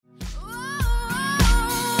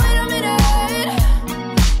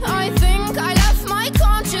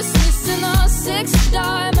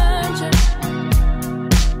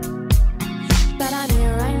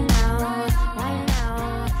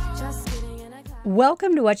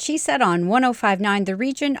Welcome to What She Said on 105.9 The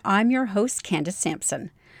Region. I'm your host, Candace Sampson.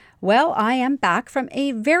 Well, I am back from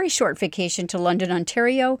a very short vacation to London,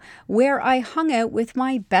 Ontario, where I hung out with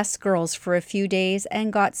my best girls for a few days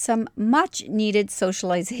and got some much-needed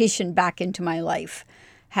socialization back into my life.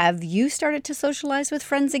 Have you started to socialize with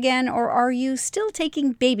friends again, or are you still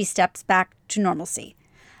taking baby steps back to normalcy?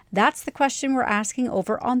 That's the question we're asking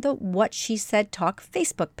over on the What She Said Talk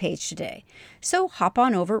Facebook page today. So hop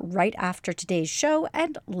on over right after today's show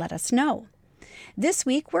and let us know. This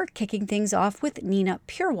week, we're kicking things off with Nina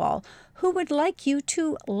Purewal, who would like you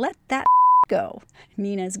to let that go.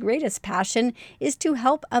 Nina's greatest passion is to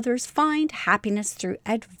help others find happiness through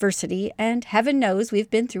adversity, and heaven knows we've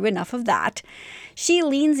been through enough of that. She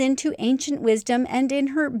leans into ancient wisdom, and in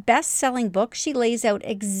her best-selling book, she lays out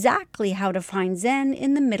exactly how to find Zen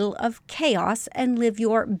in the middle of chaos and live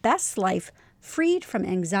your best life freed from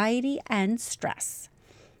anxiety and stress.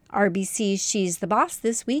 RBC's She's the Boss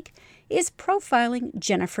this week is profiling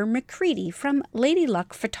Jennifer McCready from Lady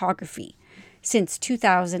Luck Photography. Since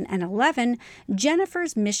 2011,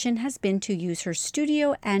 Jennifer's mission has been to use her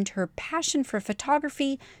studio and her passion for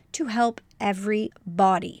photography to help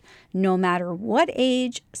everybody, no matter what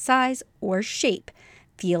age, size, or shape,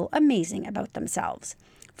 feel amazing about themselves.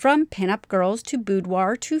 From pin-up girls to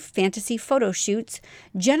boudoir to fantasy photo shoots,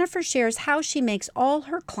 Jennifer shares how she makes all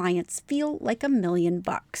her clients feel like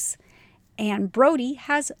 $1,000,000. And Brodie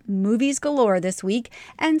has movies galore this week,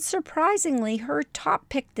 and surprisingly, her top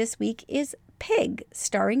pick this week is Pig,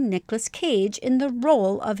 starring Nicolas Cage in the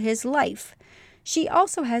role of his life. She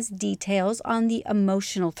also has details on the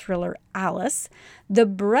emotional thriller Alice, the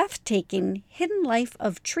breathtaking Hidden Life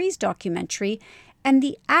of Trees documentary, and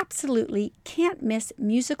the absolutely can't-miss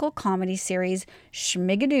musical comedy series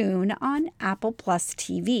Schmigadoon on Apple Plus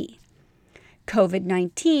TV.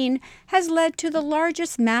 COVID-19 has led to the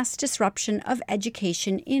largest mass disruption of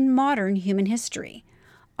education in modern human history.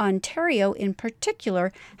 Ontario, in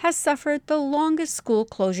particular, has suffered the longest school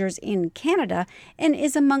closures in Canada and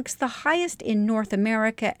is amongst the highest in North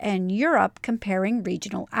America and Europe, comparing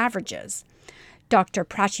regional averages. Dr.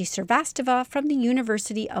 Prachi Srivastava from the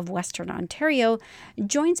University of Western Ontario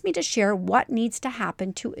joins me to share what needs to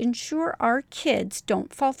happen to ensure our kids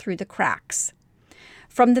don't fall through the cracks.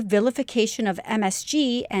 From the vilification of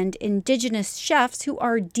MSG and Indigenous chefs who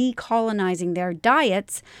are decolonizing their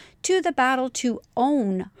diets, to the battle to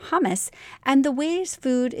own hummus and the ways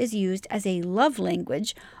food is used as a love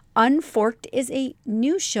language, Unforked is a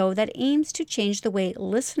new show that aims to change the way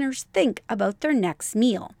listeners think about their next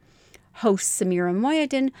meal. Host Samira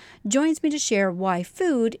Mohyeddin joins me to share why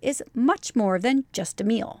food is much more than just a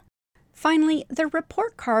meal. Finally, the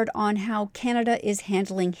report card on how Canada is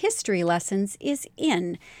handling history lessons is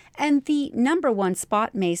in, and the number one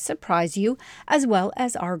spot may surprise you, as well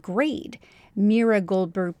as our grade. Mira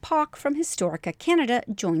Goldberg-Poch from Historica Canada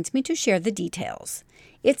joins me to share the details.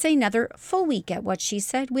 It's another full week at What She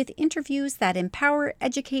Said with interviews that empower,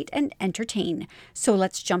 educate, and entertain. So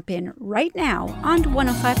let's jump in right now on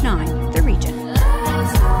 105.9 The Region.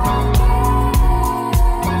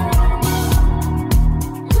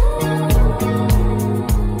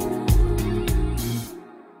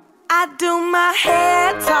 I do my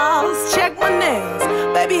hair toss, check my nails.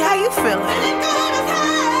 Baby, how you feeling?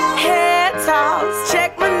 Hair toss,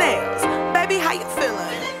 check my nails. Baby, how you feeling?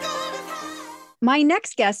 My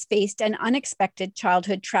next guest faced an unexpected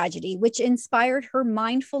childhood tragedy, which inspired her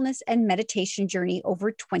mindfulness and meditation journey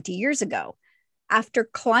over 20 years ago. After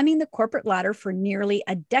climbing the corporate ladder for nearly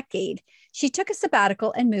a decade, she took a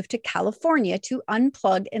sabbatical and moved to California to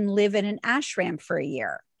unplug and live in an ashram for a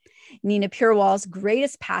year. Nina Purewal's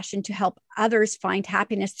greatest passion to help others find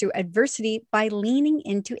happiness through adversity by leaning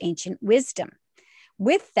into ancient wisdom.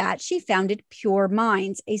 With that, she founded Pure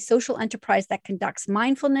Minds, a social enterprise that conducts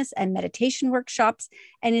mindfulness and meditation workshops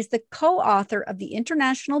and is the co-author of the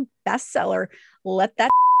international bestseller, Let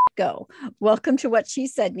That Go. Welcome to What She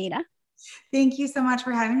Said, Nina. Thank you so much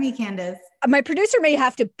for having me, Candace. My producer may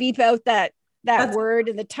have to beep out that word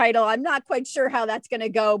in the title. I'm not quite sure how that's going to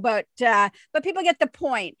go, but people get the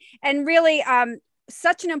point. And really,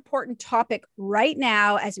 such an important topic right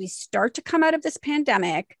now as we start to come out of this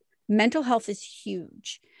pandemic. Mental health is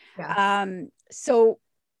huge. Yes. So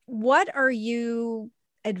what are you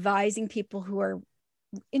advising people who are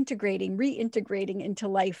reintegrating into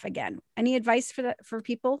life again? Any advice for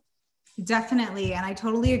people? Definitely. And I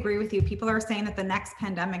totally agree with you. People are saying that the next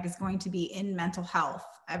pandemic is going to be in mental health.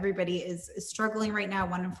 Everybody is struggling right now.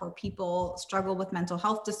 1 in 4 people struggle with mental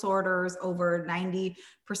health disorders. Over 90%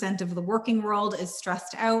 of the working world is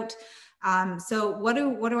stressed out. So what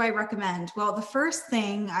do I recommend? Well, the first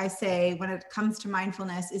thing I say when it comes to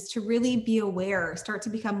mindfulness is to really be aware, start to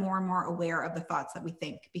become more and more aware of the thoughts that we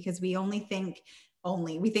think, because we think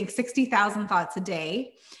 60,000 thoughts a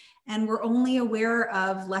day, and we're only aware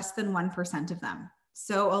of less than 1% of them.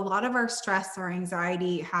 So a lot of our stress, our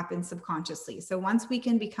anxiety happens subconsciously. So once we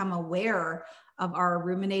can become aware of our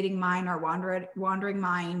ruminating mind, our wandering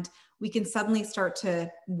mind, we can suddenly start to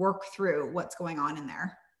work through what's going on in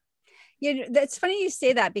there. Yeah, that's funny you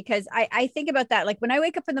say that, because I think about that. Like when I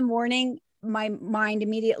wake up in the morning, my mind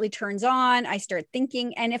immediately turns on. I start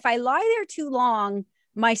thinking. And if I lie there too long,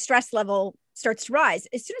 my stress level starts to rise.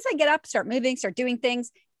 As soon as I get up, start moving, start doing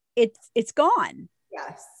things, it's gone.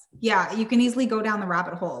 Yes. Yeah, you can easily go down the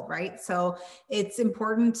rabbit hole, right? So it's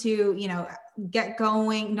important to, get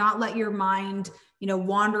going, not let your mind,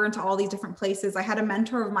 wander into all these different places. I had a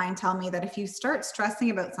mentor of mine tell me that if you start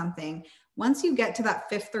stressing about something, once you get to that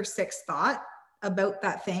fifth or sixth thought about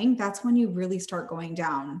that thing, that's when you really start going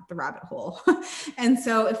down the rabbit hole. And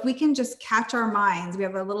so if we can just catch our minds, we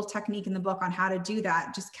have a little technique in the book on how to do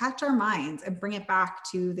that. Just catch our minds and bring it back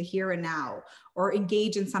to the here and now, or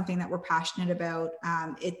engage in something that we're passionate about.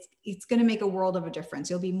 It's going to make a world of a difference.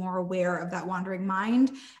 You'll be more aware of that wandering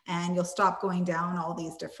mind, and you'll stop going down all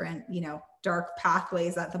these different, dark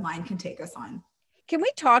pathways that the mind can take us on. Can we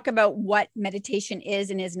talk about what meditation is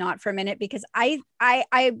and is not for a minute? Because I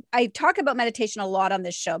talk about meditation a lot on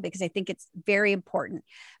this show because I think it's very important.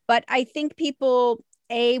 But I think people,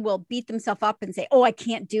 A, will beat themselves up and say, oh, I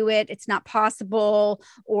can't do it, it's not possible.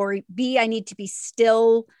 Or B, I need to be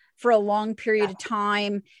still for a long period of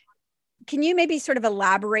time. Can you maybe sort of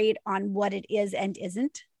elaborate on what it is and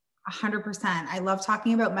isn't? 100%. I love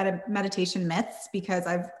talking about meditation myths, because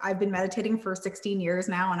I've been meditating for 16 years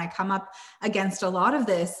now, and I come up against a lot of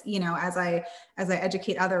this, as I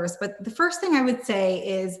educate others. But the first thing I would say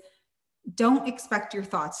is, don't expect your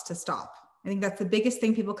thoughts to stop. I think that's the biggest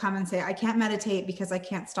thing. People come and say, I can't meditate because I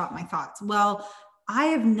can't stop my thoughts. Well, I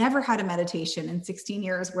have never had a meditation in 16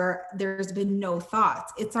 years where there's been no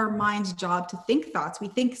thoughts. It's our mind's job to think thoughts. We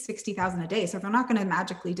think 60,000 a day. So they're not going to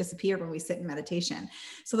magically disappear when we sit in meditation.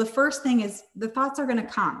 So the first thing is, the thoughts are going to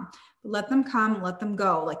come. Let them come, let them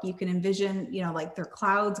go. Like you can envision, like they're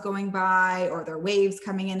clouds going by, or they're waves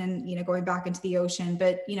coming in and, going back into the ocean.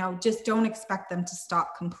 But, just don't expect them to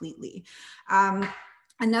stop completely.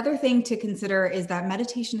 Another thing to consider is that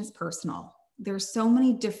meditation is personal. There's so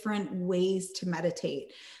many different ways to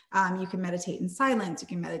meditate. You can meditate in silence. You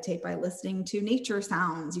can meditate by listening to nature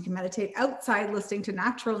sounds. You can meditate outside, listening to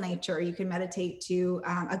natural nature. You can meditate to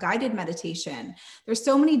a guided meditation. There's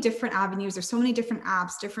so many different avenues. There's so many different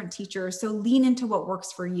apps, different teachers. So lean into what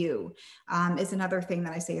works for you is another thing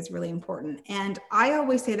that I say is really important. And I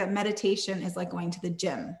always say that meditation is like going to the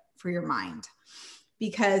gym for your mind,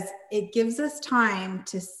 because it gives us time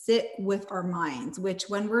to sit with our minds, which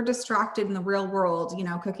when we're distracted in the real world,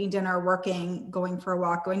 cooking dinner, working, going for a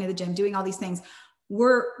walk, going to the gym, doing all these things,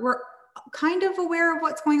 we're kind of aware of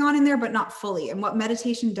what's going on in there, but not fully. And what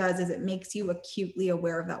meditation does is it makes you acutely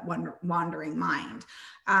aware of that wandering mind.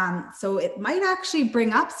 So it might actually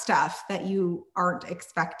bring up stuff that you aren't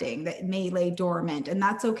expecting, that may lay dormant. And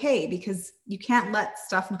that's okay, because you can't let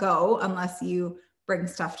stuff go unless you bring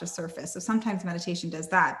stuff to surface. So sometimes meditation does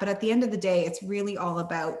that. But at the end of the day, it's really all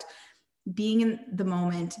about being in the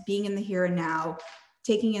moment, being in the here and now,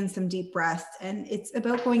 taking in some deep breaths. And it's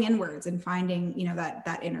about going inwards and finding,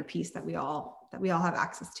 that inner peace that we all have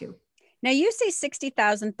access to. Now you say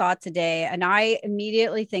 60,000 thoughts a day, and I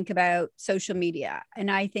immediately think about social media. And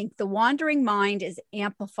I think the wandering mind is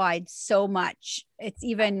amplified so much. It's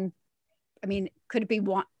even, could it be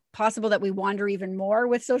possible that we wander even more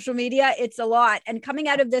with social media? It's a lot. And coming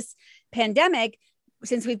out of this pandemic,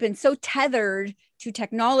 since we've been so tethered to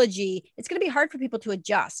technology, it's going to be hard for people to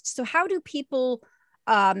adjust. So how do people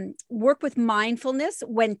work with mindfulness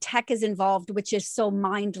when tech is involved, which is so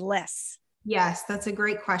mindless? Yes, that's a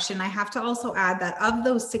great question. I have to also add that of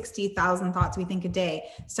those 60,000 thoughts we think a day,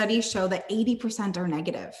 studies show that 80% are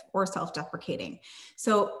negative or self-deprecating.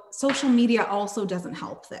 So social media also doesn't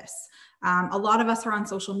help this. A lot of us are on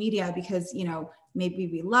social media because, maybe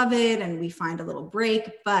we love it and we find a little break,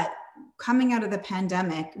 but coming out of the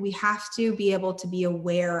pandemic, we have to be able to be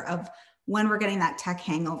aware of when we're getting that tech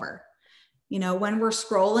hangover, when we're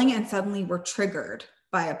scrolling and suddenly we're triggered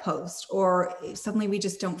by a post, or suddenly we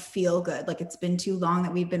just don't feel good. Like it's been too long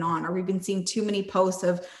that we've been on, or we've been seeing too many posts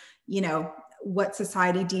of, what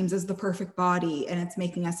society deems as the perfect body, and it's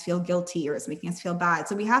making us feel guilty or it's making us feel bad.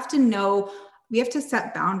 So we have to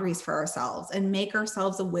set boundaries for ourselves and make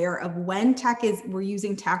ourselves aware of when we're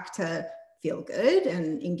using tech to feel good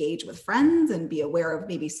and engage with friends and be aware of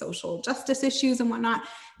maybe social justice issues and whatnot.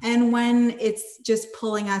 And when it's just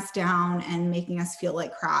pulling us down and making us feel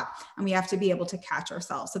like crap, and we have to be able to catch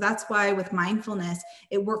ourselves. So that's why with mindfulness,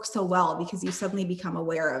 it works so well, because you suddenly become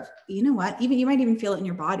aware of, you know what, even you might even feel it in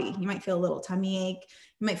your body. You might feel a little tummy ache.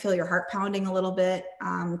 You might feel your heart pounding a little bit.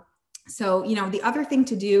 So, the other thing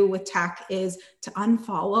to do with tech is to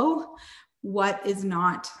unfollow what is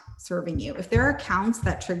not serving you. If there are accounts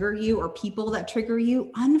that trigger you or people that trigger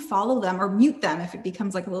you, unfollow them or mute them. If it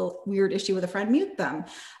becomes like a little weird issue with a friend, mute them.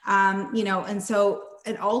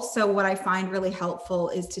 And also what I find really helpful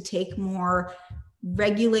is to take more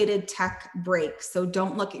regulated tech breaks. So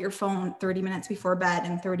don't look at your phone 30 minutes before bed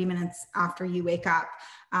and 30 minutes after you wake up.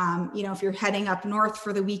 If you're heading up north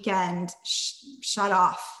for the weekend, shut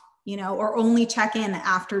off. Or only check in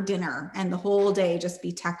after dinner, and the whole day just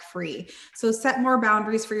be tech free. So set more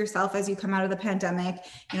boundaries for yourself as you come out of the pandemic.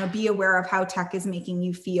 Be aware of how tech is making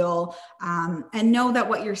you feel, and know that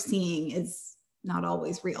what you're seeing is not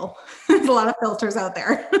always real. There's a lot of filters out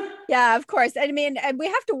there. Yeah, of course. I mean, and we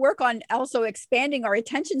have to work on also expanding our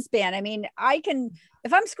attention span. I mean,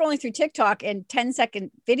 if I'm scrolling through TikTok and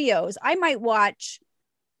 10-second videos, I might watch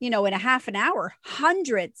in a half an hour,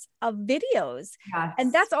 hundreds of videos. Yes.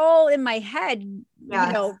 And that's all in my head,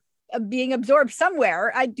 yes. Being absorbed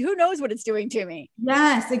somewhere. Who knows what it's doing to me?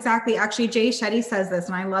 Yes, exactly. Actually, Jay Shetty says this,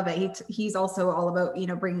 and I love it. He's also all about,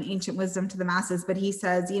 bringing ancient wisdom to the masses. But he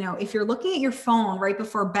says, if you're looking at your phone right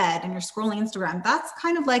before bed and you're scrolling Instagram, that's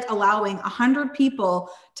kind of like allowing 100 people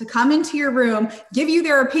to come into your room, give you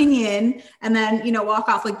their opinion, and then, walk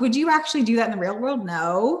off. Like, would you actually do that in the real world?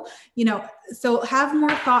 No. So have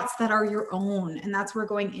more thoughts that are your own. And that's where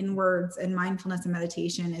going inwards and mindfulness and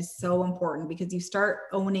meditation is so important, because you start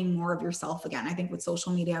owning more of yourself again. I think with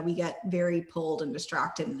social media, we get very pulled and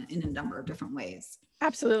distracted in a number of different ways.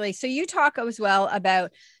 Absolutely. So you talk as well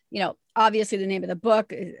about, obviously the name of the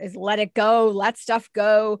book is Let It Go, Let Stuff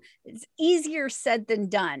Go. It's easier said than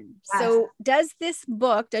done. Yes. So does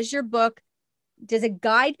your book, does it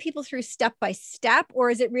guide people through step by step, or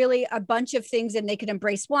is it really a bunch of things and they could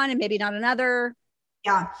embrace one and maybe not another?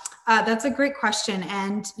 Yeah, that's a great question.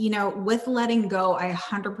 And, with letting go, I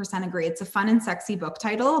 100% agree. It's a fun and sexy book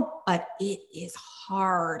title, but it is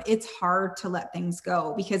hard. It's hard to let things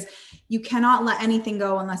go, because you cannot let anything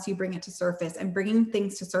go unless you bring it to surface. And bringing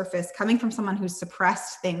things to surface, coming from someone who's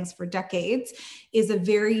suppressed things for decades, is a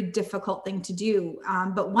very difficult thing to do.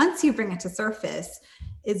 But once you bring it to surface,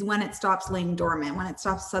 is when it stops laying dormant, when it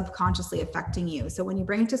stops subconsciously affecting you. So when you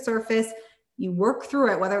bring it to surface, you work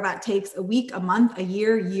through it, whether that takes a week, a month, a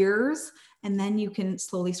year, years, and then you can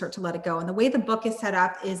slowly start to let it go. And the way the book is set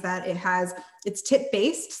up is that it's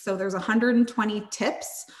tip-based. So there's 120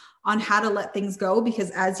 tips on how to let things go,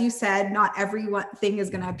 because as you said, not every thing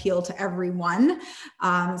is going to appeal to everyone.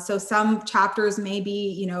 So some chapters may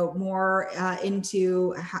be, more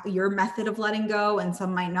into your method of letting go, and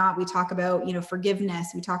some might not. We talk about, forgiveness.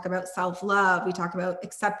 We talk about self-love. We talk about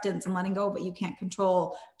acceptance and letting go, but you can't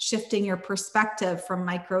control, shifting your perspective from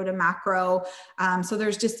micro to macro. So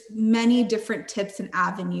there's just many different tips and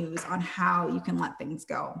avenues on how you can let things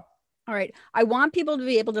go. All right. I want people to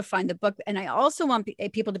be able to find the book, and I also want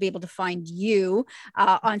people to be able to find you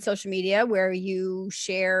on social media, where you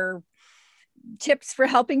share tips for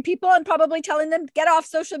helping people and probably telling them get off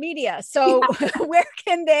social media. So yeah. where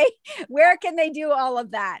can they do all of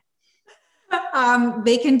that?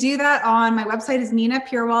 They can do that on my website is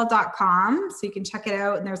ninapurewal.com. So you can check it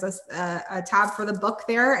out. And there's a tab for the book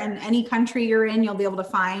there, and any country you're in, you'll be able to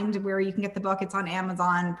find where you can get the book. It's on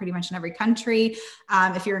Amazon pretty much in every country.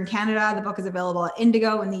 If you're in Canada, the book is available at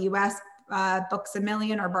Indigo. In the US, Books A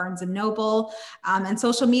Million or Barnes and Noble. And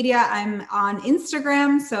social media, I'm on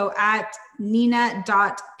Instagram. So at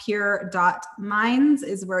nina.pure.minds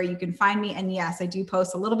is where you can find me. And yes, I do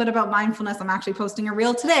post a little bit about mindfulness. I'm actually posting a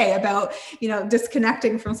reel today about,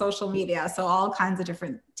 disconnecting from social media. So all kinds of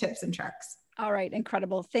different tips and tricks. All right.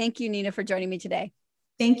 Incredible. Thank you, Nina, for joining me today.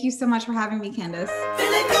 Thank you so much for having me, Candace.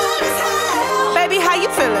 Feeling good as hell. Baby, how you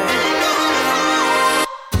feeling?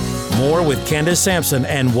 More with Candace Sampson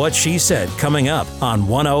and What She Said coming up on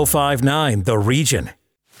 105.9 The Region.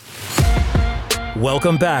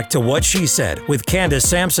 Welcome back to What She Said with Candace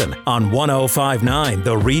Sampson on 105.9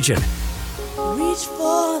 The Region. Reach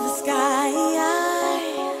for the sky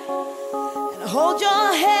and hold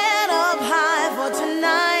your head up high for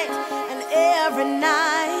tonight and every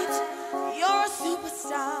night. You're a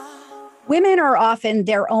superstar. Women are often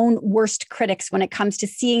their own worst critics when it comes to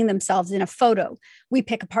seeing themselves in a photo. We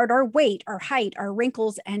pick apart our weight, our height, our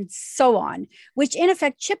wrinkles, and so on, which in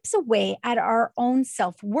effect chips away at our own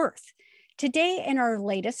self-worth. Today, in our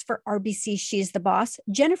latest for RBC She's the Boss,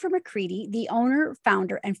 Jennifer McCready, the owner,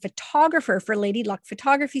 founder, and photographer for Lady Luck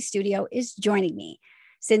Photography Studio, is joining me.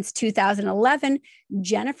 Since 2011,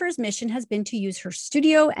 Jennifer's mission has been to use her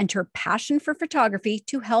studio and her passion for photography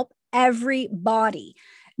to help everybody,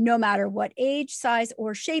 no matter what age, size,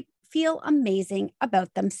 or shape, feel amazing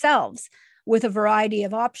about themselves. With a variety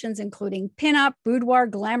of options, including pinup, boudoir,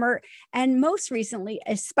 glamour, and most recently,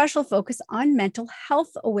 a special focus on mental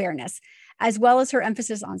health awareness, as well as her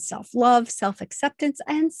emphasis on self-love, self-acceptance,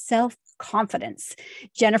 and self-confidence.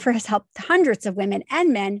 Jennifer has helped hundreds of women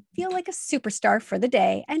and men feel like a superstar for the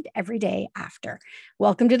day and every day after.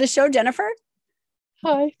 Welcome to the show, Jennifer.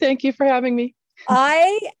 Hi, thank you for having me.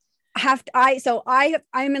 I'm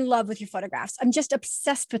in love with your photographs. I'm just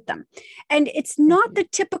obsessed with them. And it's not the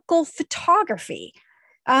typical photography.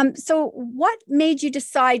 So what made you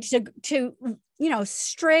decide to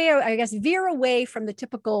stray, I guess, veer away from the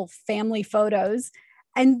typical family photos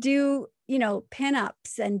and do,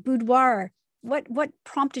 pinups and boudoir? What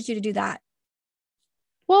prompted you to do that?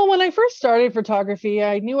 Well, when I first started photography,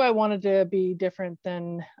 I knew I wanted to be different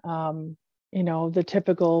than, the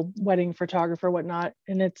typical wedding photographer, whatnot.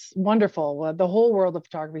 And it's wonderful. The whole world of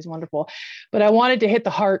photography is wonderful, but I wanted to hit the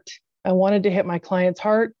heart. I wanted to hit my client's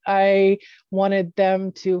heart. I wanted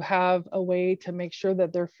them to have a way to make sure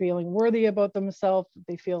that they're feeling worthy about themselves.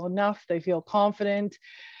 They feel enough. They feel confident.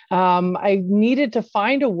 I needed to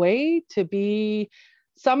find a way to be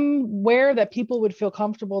somewhere that people would feel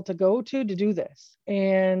comfortable to go to do this.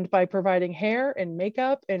 And by providing hair and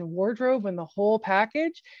makeup and wardrobe and the whole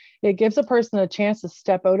package, it gives a person a chance to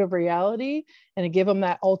step out of reality and to give them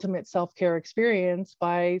that ultimate self-care experience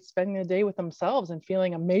by spending the day with themselves and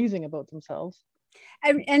feeling amazing about themselves.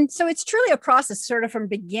 And so it's truly a process, sort of from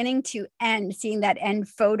beginning to end, seeing that end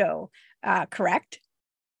photo, correct?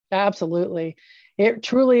 Absolutely. It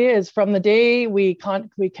truly is. From the day we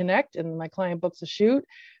connect and my client books a shoot,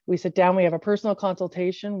 we sit down, we have a personal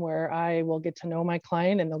consultation where I will get to know my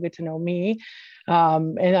client and they'll get to know me.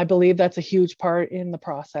 And I believe that's a huge part in the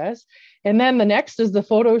process. And then the next is the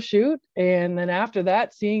photo shoot. And then after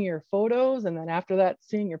that, seeing your photos. And then after that,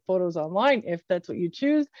 seeing your photos online, if that's what you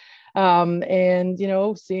choose. And,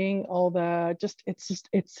 seeing all the,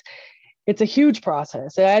 it's a huge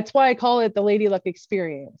process. That's why I call it the Lady Luck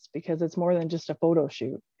experience, because it's more than just a photo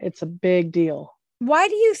shoot. It's a big deal. Why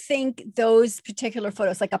do you think those particular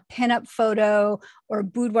photos, like a pinup photo or a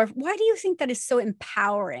boudoir, why do you think that is so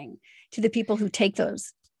empowering to the people who take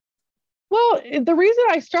those? Well, the reason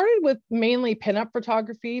I started with mainly pinup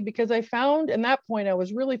photography, because I found at that point I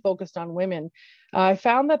was really focused on women. I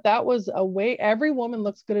found that was a way every woman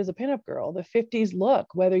looks good as a pinup girl. The 50s look,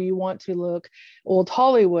 whether you want to look old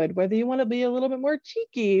Hollywood, whether you want to be a little bit more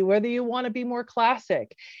cheeky, whether you want to be more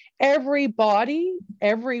classic, every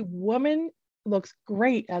woman looks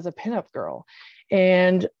great as a pinup girl.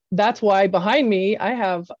 And that's why behind me, I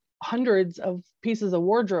have hundreds of pieces of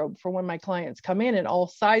wardrobe for when my clients come in all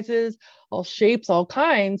sizes, all shapes, all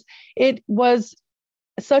kinds. It was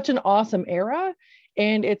such an awesome era,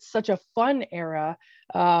 and it's such a fun era.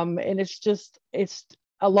 And it's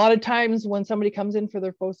a lot of times when somebody comes in for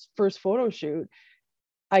their first photo shoot,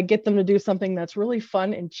 I get them to do something that's really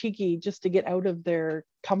fun and cheeky, just to get out of their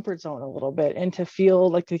comfort zone a little bit and to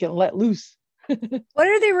feel like they get let loose. What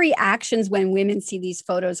are the reactions when women see these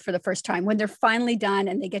photos for the first time, when they're finally done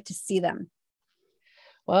and they get to see them?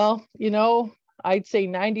 Well, I'd say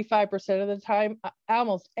 95% of the time,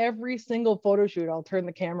 almost every single photo shoot, I'll turn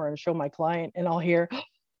the camera and show my client and I'll hear,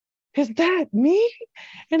 is that me?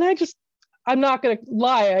 And I'm not going to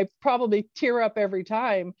lie. I probably tear up every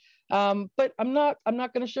time. But I'm not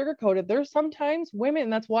going to sugarcoat it. There's sometimes women,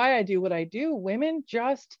 that's why I do what I do. Women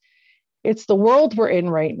it's the world we're in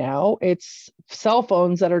right now. It's cell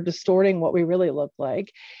phones that are distorting what we really look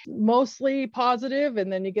like, mostly positive.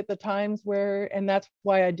 And then you get the times and that's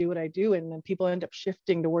why I do what I do. And then people end up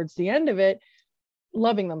shifting towards the end of it,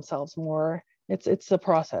 loving themselves more. It's a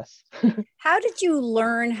process. How did you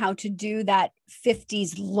learn how to do that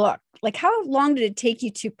 50s look? Like, how long did it take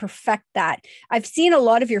you to perfect that? I've seen a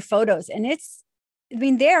lot of your photos and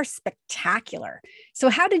they are spectacular. So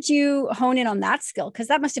how did you hone in on that skill? Because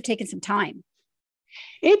that must have taken some time.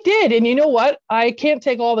 It did. And you know what? I can't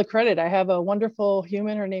take all the credit. I have a wonderful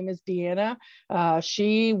human. Her name is Deanna.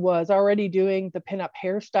 She was already doing the pinup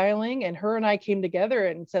hairstyling, and her and I came together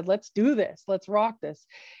and said, let's do this. Let's rock this.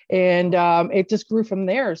 And it just grew from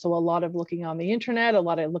there. So a lot of looking on the internet, a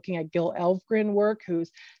lot of looking at Gil Elfgren work,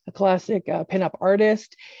 who's a classic pinup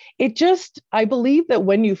artist. I believe that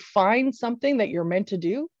when you find something that you're meant to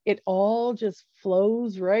do, it all just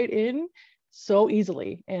flows right in. so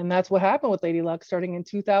easily. And that's what happened with Lady Luck starting in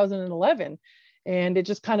 2011. And it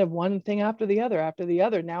just kind of one thing after the other, after the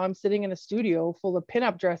other. Now I'm sitting in a studio full of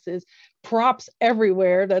pinup dresses, props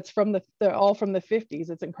everywhere. That's they're all from the 50s.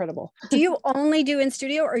 It's incredible. Do you only do in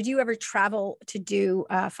studio, or do you ever travel to do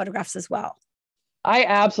photographs as well? I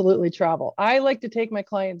absolutely travel. I like to take my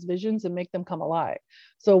clients' visions and make them come alive.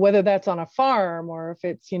 So whether that's on a farm, or if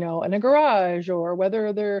it's, in a garage, or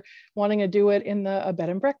whether they're wanting to do it in a bed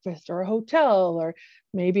and breakfast or a hotel, or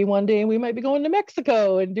maybe one day we might be going to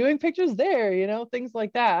Mexico and doing pictures there, things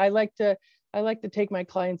like that. I like to take my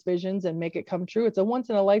clients' visions and make it come true. It's a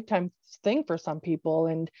once in a lifetime thing for some people.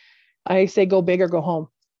 And I say, go big or go home.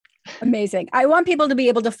 Amazing. I want people to be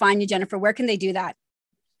able to find you, Jennifer. Where can they do that?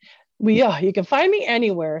 Yeah, you can find me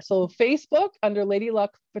anywhere. So Facebook under Lady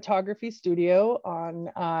Luck Photography Studio, on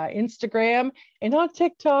Instagram and on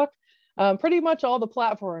TikTok, pretty much all the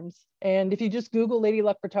platforms. And if you just Google Lady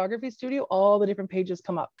Luck Photography Studio, all the different pages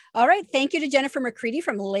come up. All right. Thank you to Jennifer McCready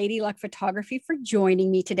from Lady Luck Photography for joining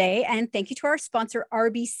me today. And thank you to our sponsor,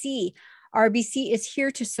 RBC. RBC is here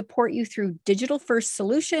to support you through digital-first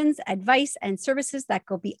solutions, advice, and services that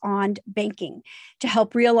go beyond banking to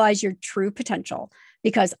help realize your true potential.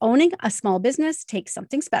 Because owning a small business takes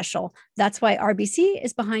something special. That's why RBC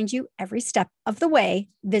is behind you every step of the way.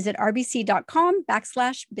 Visit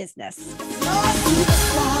rbc.com/business.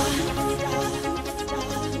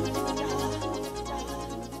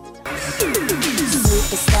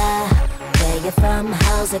 Superstar, where you from?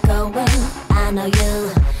 How's it going? I know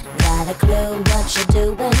you got a clue what you're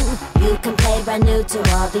doing. You can play brand new to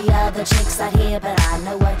all the other chicks out here, but I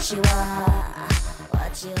know what you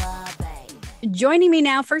are, babe. Joining me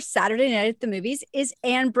now for Saturday Night at the Movies is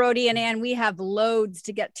Anne Brodie. And Anne, we have loads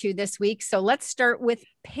to get to this week. So let's start with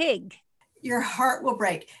Pig. Your heart will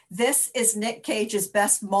break. This is Nick Cage's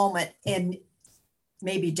best moment in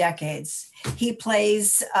maybe decades. He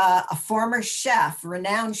plays a former chef,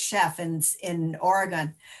 renowned chef in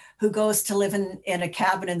Oregon, who goes to live in a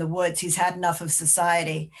cabin in the woods. He's had enough of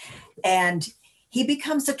society. And he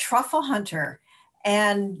becomes a truffle hunter.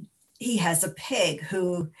 And he has a pig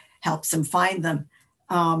who helps him find them.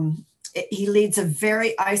 He leads a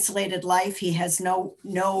very isolated life. He has no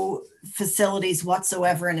facilities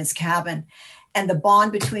whatsoever in his cabin. And the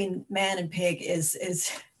bond between man and pig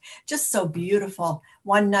is just so beautiful.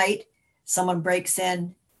 One night, someone breaks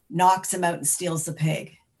in, knocks him out, and steals the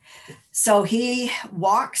pig. So he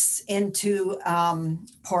walks into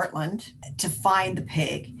Portland to find the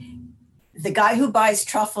pig. The guy who buys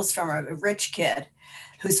truffles from a rich kid,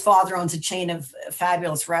 whose father owns a chain of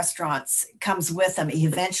fabulous restaurants, comes with him. He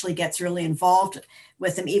eventually gets really involved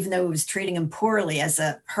with him, even though he was treating him poorly as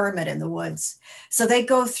a hermit in the woods. So they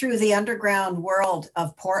go through the underground world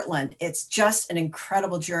of Portland. It's just an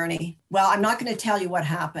incredible journey. Well, I'm not going to tell you what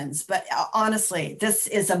happens, but honestly, this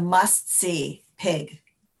is a must-see. Pig.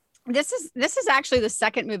 This is actually the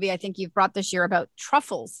second movie I think you've brought this year about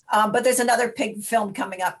truffles. But there's another pig film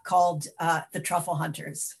coming up called The Truffle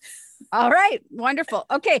Hunters. All right. Wonderful.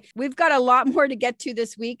 Okay. We've got a lot more to get to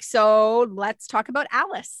this week. So let's talk about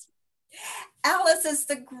Alice. Alice is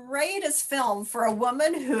the greatest film for a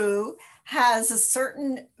woman who has a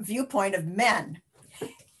certain viewpoint of men.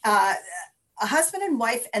 A husband and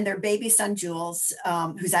wife and their baby son, Jules,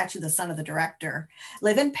 who's actually the son of the director,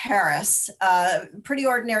 live in Paris. Pretty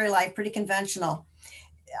ordinary life, pretty conventional.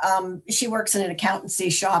 She works in an accountancy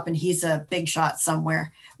shop and he's a big shot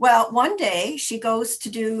somewhere. Well, one day she goes to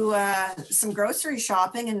do some grocery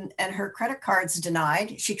shopping and her credit card's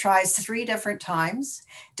denied. She tries 3 different times,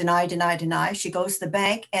 deny. She goes to the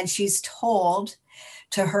bank and she's told,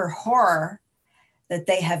 to her horror, that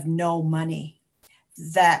they have no money,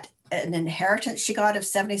 that an inheritance she got of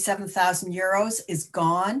 77,000 euros is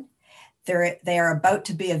gone. They are about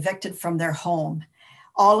to be evicted from their home.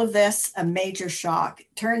 All of this, a major shock.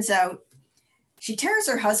 Turns out she tears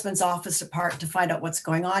her husband's office apart to find out what's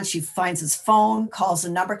going on. She finds his phone, calls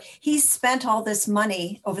a number. He's spent all this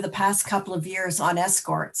money over the past couple of years on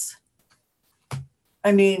escorts.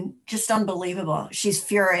 I mean, just unbelievable. She's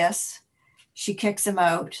furious. She kicks him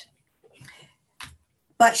out.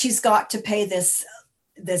 But she's got to pay this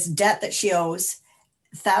debt that she owes,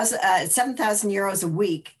 7,000 euros a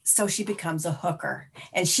week. So she becomes a hooker.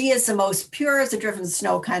 And she is the most pure as a driven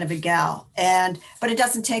snow kind of a gal. But it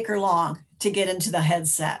doesn't take her long to get into the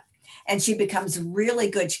headset. And she becomes really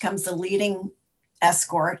good. She becomes the leading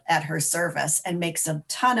escort at her service and makes a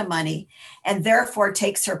ton of money and therefore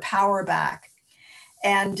takes her power back.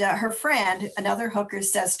 And her friend, another hooker,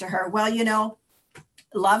 says to her, well, you know,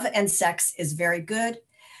 love and sex is very good.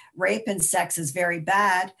 Rape and sex is very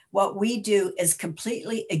bad. What we do is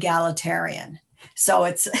completely egalitarian. So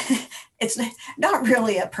it's it's not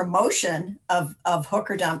really a promotion of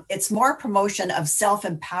hookerdom. It's more promotion of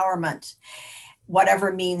self-empowerment,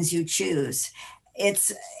 whatever means you choose.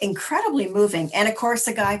 It's incredibly moving. And of course,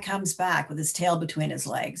 the guy comes back with his tail between his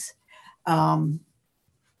legs. And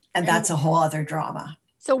that's a whole other drama.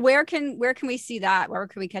 So where can we see that? Where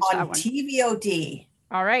can we catch that one? On TVOD.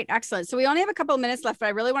 All right, excellent. So we only have a couple of minutes left, but I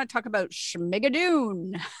really want to talk about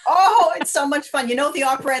Schmigadoon. Oh, it's so much fun. You know the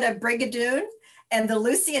operetta Brigadoon and the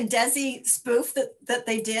Lucy and Desi spoof that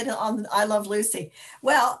they did on I Love Lucy?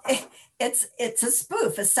 Well, it's a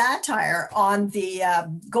spoof, a satire on the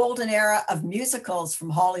golden era of musicals from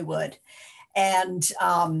Hollywood. And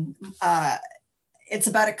it's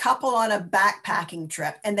about a couple on a backpacking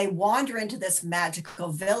trip, and they wander into this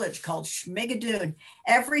magical village called Schmigadoon.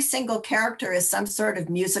 Every single character is some sort of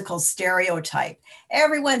musical stereotype.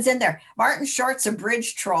 Everyone's in there. Martin Short's a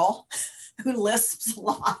bridge troll who lisps a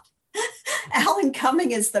lot. Alan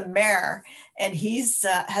Cumming is the mayor, and he's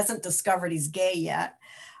hasn't discovered he's gay yet.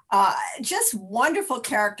 Just wonderful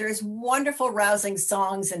characters, wonderful rousing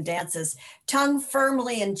songs and dances, tongue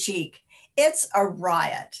firmly in cheek. It's a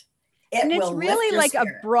riot. And it's really like a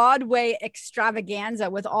Broadway extravaganza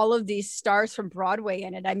with all of these stars from Broadway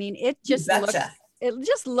in it. I mean, it just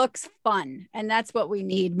looks fun, and that's what we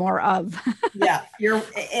need more of. Yeah,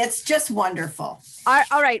 it's just wonderful. All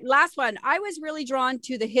right, last one. I was really drawn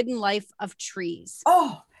to The Hidden Life of Trees.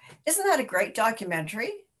 Oh, isn't that a great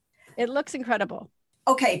documentary? It looks incredible.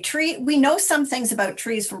 Okay, we know some things about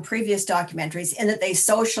trees from previous documentaries in that they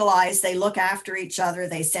socialize, they look after each other,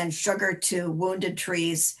 they send sugar to wounded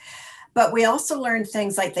trees. But we also learned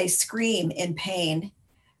things like they scream in pain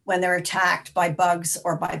when they're attacked by bugs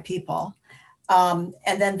or by people. And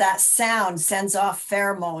then that sound sends off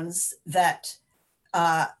pheromones that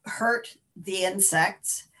hurt the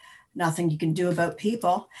insects. Nothing you can do about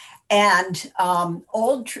people. And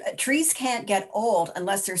old trees can't get old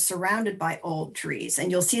unless they're surrounded by old trees.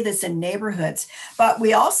 And you'll see this in neighborhoods. But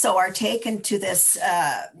we also are taken to this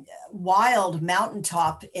wild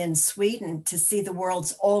mountaintop in Sweden to see the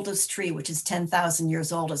world's oldest tree, which is 10,000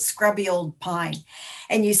 years old, a scrubby old pine.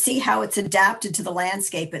 And you see how it's adapted to the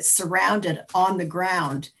landscape. It's surrounded on the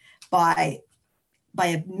ground by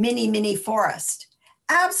a mini forest.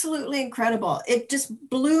 Absolutely incredible. It just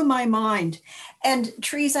blew my mind. And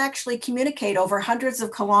trees actually communicate over hundreds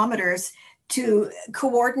of kilometers to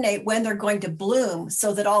coordinate when they're going to bloom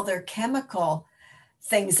so that all their chemical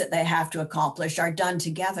things that they have to accomplish are done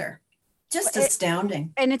together. Just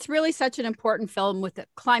astounding. And it's really such an important film with the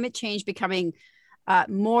climate change becoming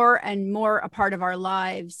more and more a part of our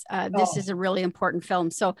lives. This is a really important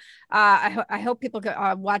film. So I hope people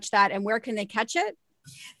can watch that. And where can they catch it?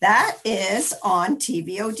 That is on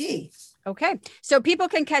TVOD. Okay. So people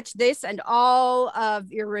can catch this and all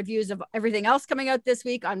of your reviews of everything else coming out this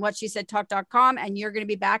week on whatshesaidtalk.com. And you're going to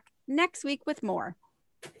be back next week with more.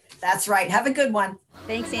 That's right. Have a good one.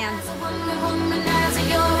 Thanks, Anne.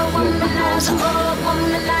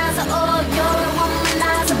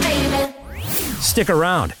 Stick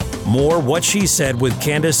around. More What She Said with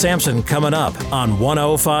Candace Sampson coming up on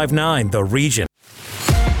 105.9 The Region.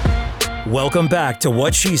 Welcome back to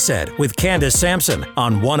What She Said with Candace Sampson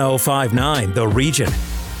on 105.9 The Region.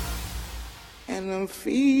 And I'm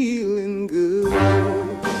feeling good.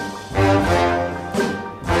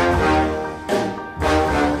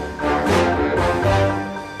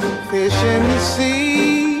 Fish in the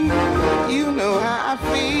sea, you know how I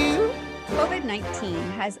feel.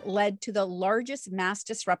 COVID-19 has led to the largest mass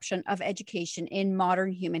disruption of education in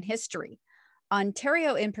modern human history.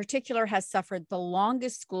 Ontario in particular has suffered the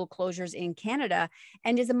longest school closures in Canada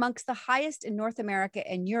and is amongst the highest in North America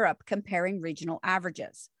and Europe, comparing regional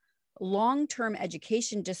averages. Long-term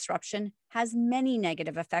education disruption has many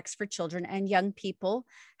negative effects for children and young people,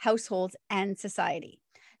 households, and society.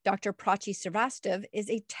 Dr. Prachi Srivastava is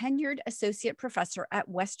a tenured associate professor at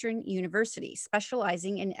Western University,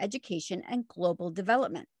 specializing in education and global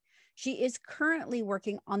development. She is currently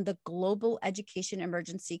working on the global education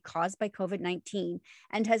emergency caused by COVID-19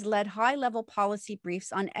 and has led high-level policy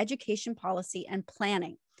briefs on education policy and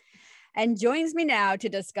planning, and joins me now to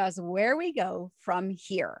discuss where we go from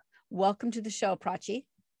here. Welcome to the show, Prachi.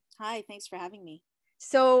 Hi, thanks for having me.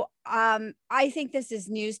 So I think this is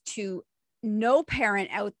news to no parent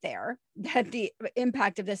out there that the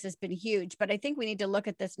impact of this has been huge, but I think we need to look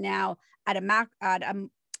at this now at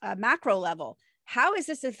a macro level. How is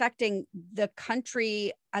this affecting the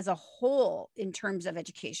country as a whole in terms of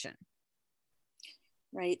education?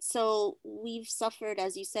 Right. So we've suffered,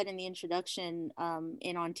 as you said in the introduction,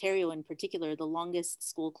 in Ontario in particular, the longest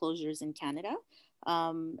school closures in Canada.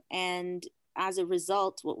 And as a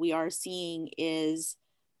result, what we are seeing is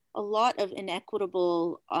a lot of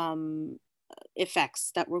inequitable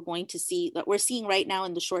effects that we're seeing right now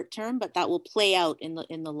in the short term, but that will play out in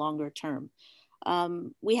the longer term.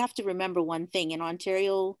 We have to remember one thing. In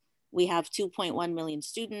Ontario, we have 2.1 million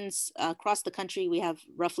students. Across the country, we have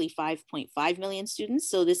roughly 5.5 million students.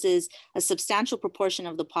 So this is a substantial proportion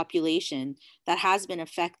of the population that has been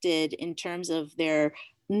affected in terms of their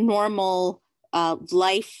normal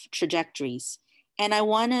life trajectories. And I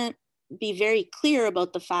want to be very clear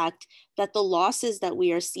about the fact that the losses that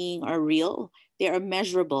we are seeing are real, they are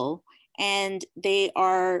measurable, and they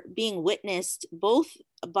are being witnessed both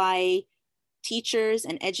by teachers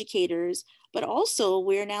and educators, but also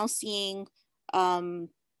we're now seeing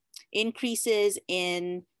increases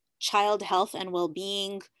in child health and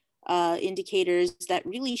well-being indicators that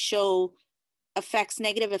really show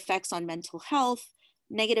negative effects on mental health,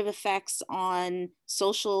 negative effects on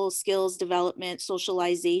social skills development,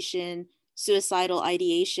 socialization, suicidal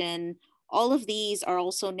ideation. All of these are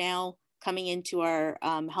also now coming into our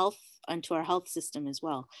health system as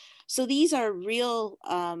well. So these are real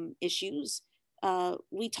issues.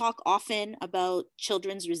 We talk often about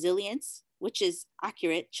children's resilience, which is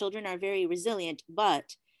accurate. Children are very resilient,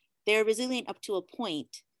 but they're resilient up to a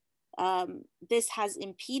point. This has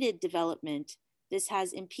impeded development. This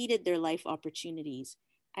has impeded their life opportunities.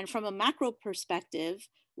 And from a macro perspective,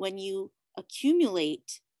 when you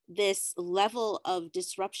accumulate this level of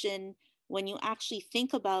disruption, when you actually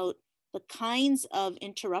think about the kinds of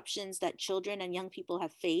interruptions that children and young people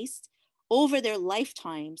have faced over their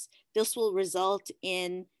lifetimes, this will result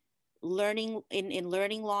in learning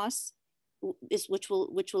loss, which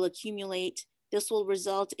will accumulate. This will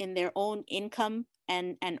result in their own income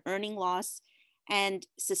and earning loss. And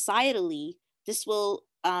societally, this will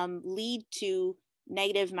lead to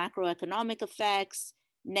negative macroeconomic effects,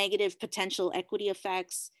 negative potential equity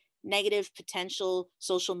effects, negative potential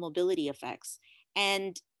social mobility effects.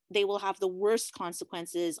 And they will have the worst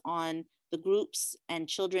consequences on the groups and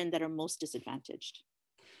children that are most disadvantaged.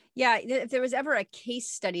 Yeah, if there was ever a case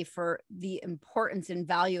study for the importance and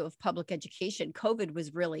value of public education, COVID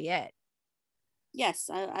was really it. Yes,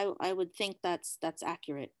 I would think that's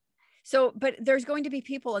accurate. So, but there's going to be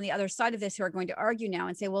people on the other side of this who are going to argue now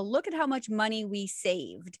and say, well, look at how much money we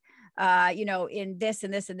saved, in this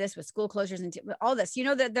and this and this with school closures and all this,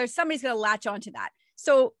 that there's somebody's going to latch onto that.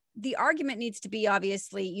 So the argument needs to be,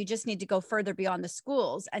 obviously, you just need to go further beyond the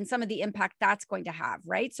schools and some of the impact that's going to have,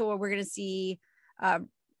 right? So we're going to see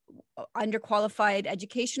underqualified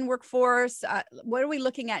education workforce. What are we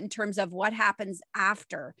looking at in terms of what happens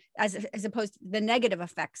after, as opposed to the negative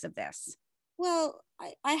effects of this? Well,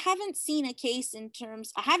 I haven't seen a case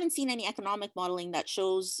I haven't seen any economic modeling that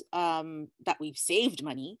shows that we've saved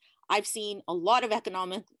money. I've seen a lot of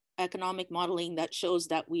economic modeling that shows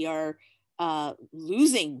that we are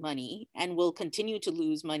losing money and will continue to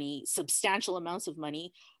lose money, substantial amounts of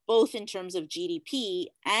money, both in terms of GDP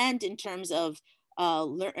and in terms of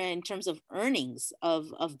earnings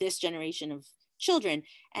of this generation of children.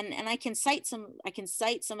 And I can cite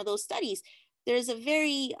some of those studies. There's a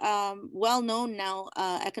very well-known now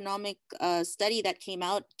economic study that came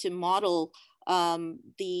out to model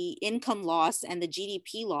the income loss and the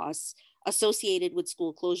GDP loss associated with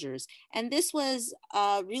school closures. And this was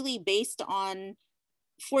really based on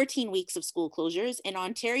 14 weeks of school closures. In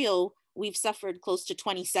Ontario, we've suffered close to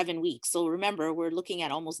 27 weeks. So remember, we're looking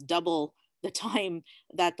at almost double the time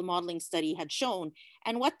that the modeling study had shown.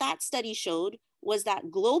 And what that study showed was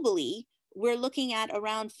that globally, we're looking at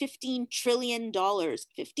around $15 trillion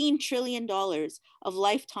of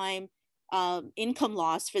lifetime income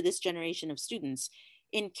loss for this generation of students.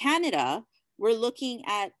 In Canada,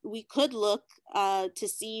 we could look to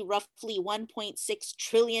see roughly $1.6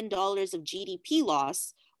 trillion of GDP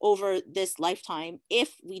loss over this lifetime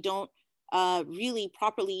if we don't really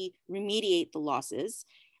properly remediate the losses.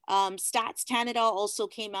 Stats Canada also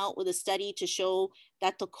came out with a study to show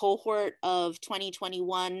that the cohort of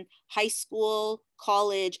 2021 high school,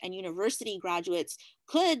 college, and university graduates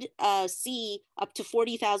could see up to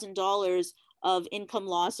 $40,000 of income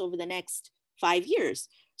loss over the next 5 years.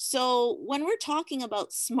 So when we're talking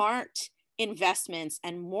about smart investments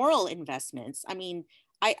and moral investments, I mean,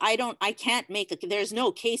 there's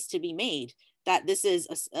no case to be made that this is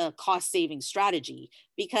a cost-saving strategy,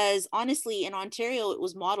 because honestly, in Ontario, it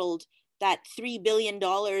was modeled that $3 billion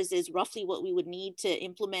is roughly what we would need to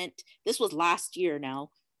implement. This was last year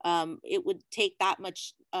now. It would take that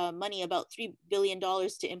much money, about $3 billion,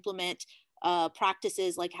 to implement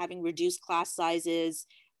practices like having reduced class sizes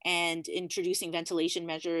and introducing ventilation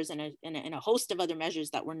measures and a host of other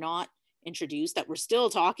measures that were not introduced that we're still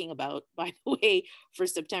talking about, by the way, for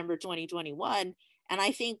September 2021. And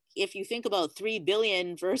I think if you think about 3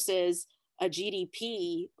 billion versus a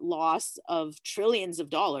GDP loss of trillions of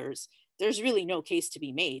dollars, there's really no case to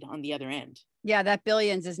be made on the other end. Yeah, that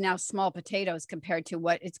billions is now small potatoes compared to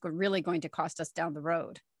what it's really going to cost us down the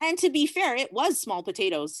road. And to be fair, it was small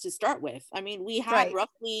potatoes to start with. I mean, we had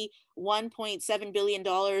roughly $1.7 billion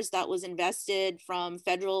that was invested from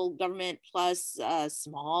federal government, plus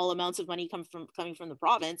small amounts of money coming from the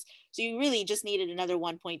province. So you really just needed another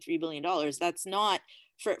 $1.3 billion. That's not,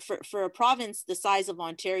 for a province the size of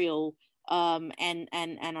Ontario and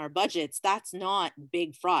our budgets, that's not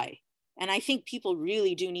big fry. And I think people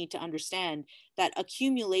really do need to understand that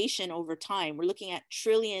accumulation over time, we're looking at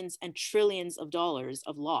trillions and trillions of dollars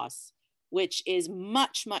of loss, which is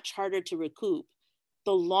much, much harder to recoup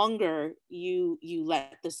the longer you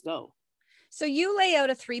let this go. So you lay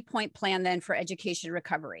out a 3-point plan then for education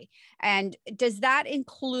recovery. And does that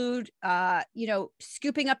include,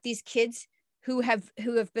 scooping up these kids who have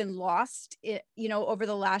been lost, over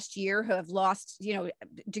the last year, who have lost,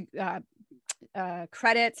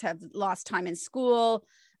 credits, have lost time in school,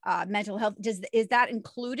 mental health? Is that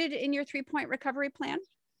included in your 3-point recovery plan?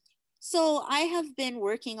 So I have been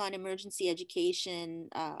working on emergency education.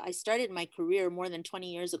 I started my career more than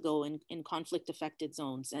 20 years ago in conflict affected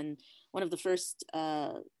zones. And one of the first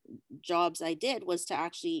jobs I did was to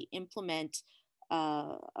actually implement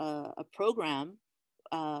a program,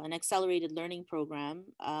 an accelerated learning program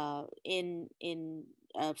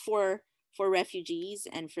for refugees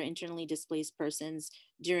and for internally displaced persons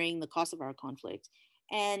during the Kosovar conflict.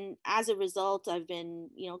 And as a result, I've been,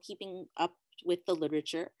 keeping up with the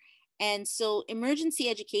literature. And so emergency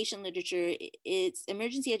education literature,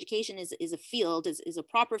 emergency education is a field, is a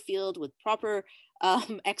proper field with proper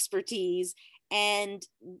expertise. And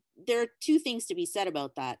there are two things to be said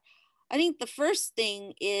about that. I think the first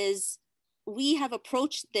thing is we have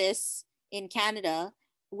approached this in Canada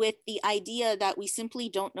with the idea that we simply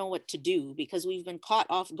don't know what to do because we've been caught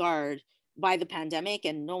off guard by the pandemic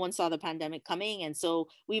and no one saw the pandemic coming. And so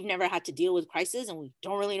we've never had to deal with crisis and we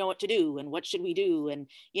don't really know what to do and what should we do? And,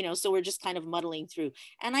 so we're just kind of muddling through.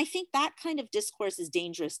 And I think that kind of discourse is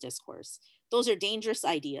dangerous discourse. Those are dangerous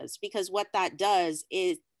ideas because what that does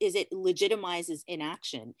is it legitimizes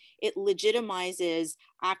inaction. It legitimizes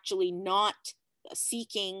actually not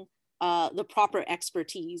seeking the proper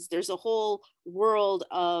expertise. There's a whole world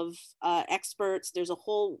of experts. There's a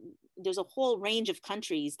whole range of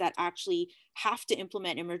countries that actually have to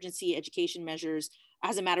implement emergency education measures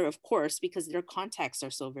as a matter of course, because their contexts are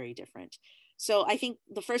so very different. So I think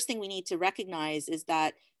the first thing we need to recognize is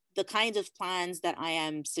that the kinds of plans that I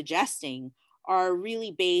am suggesting are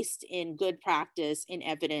really based in good practice, in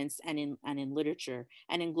evidence, and in literature,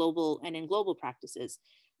 and in global practices.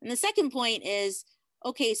 And the second point is,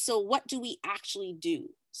 okay, so what do we actually do?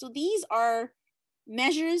 So these are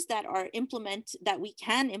measures that we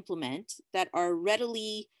can implement, that are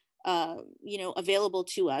readily, available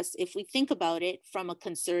to us if we think about it from a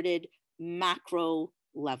concerted macro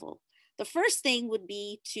level. The first thing would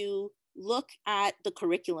be to look at the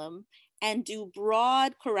curriculum and do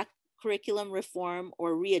broad curriculum reform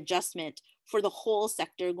or readjustment for the whole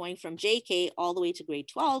sector, going from JK all the way to grade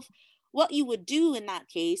 12. What you would do in that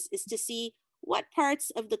case is to see what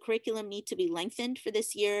parts of the curriculum need to be lengthened for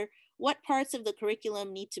this year, what parts of the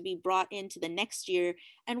curriculum need to be brought into the next year,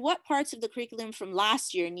 and what parts of the curriculum from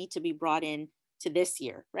last year need to be brought in to this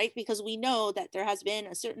year, right? Because we know that there has been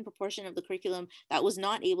a certain proportion of the curriculum that was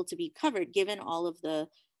not able to be covered given all of the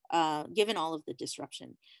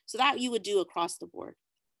disruption. So that you would do across the board.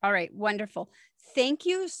 All right, wonderful. Thank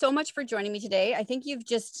you so much for joining me today. I think you've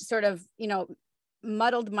just sort of,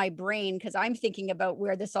 muddled my brain because I'm thinking about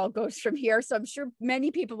where this all goes from here. So I'm sure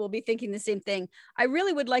many people will be thinking the same thing. I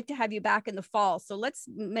really would like to have you back in the fall. So let's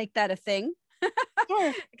make that a thing.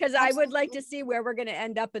 Sure. Because I would like to see where we're going to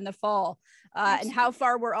end up in the fall and how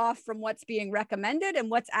far we're off from what's being recommended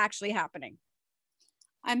and what's actually happening.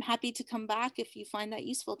 I'm happy to come back if you find that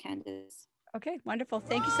useful, Candace. Okay, wonderful.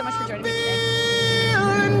 Thank you so much for joining me today.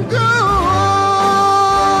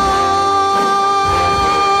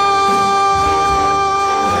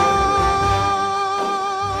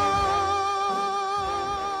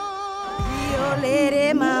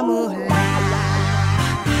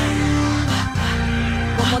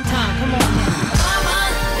 One more time, come on.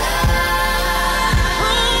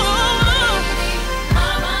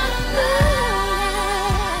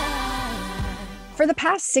 For the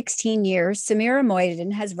past 16 years, Samira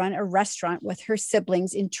Mohyeddin has run a restaurant with her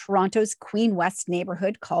siblings in Toronto's Queen West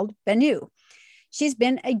neighborhood called Benu. She's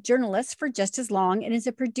been a journalist for just as long and is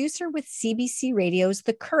a producer with CBC Radio's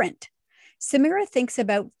The Current. Samira thinks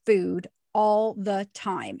about food all the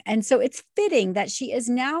time. And so it's fitting that she is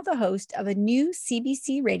now the host of a new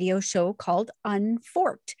CBC radio show called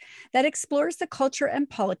Unforked that explores the culture and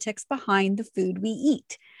politics behind the food we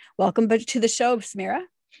eat. Welcome to the show, Samira.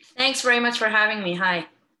 Thanks very much for having me. Hi.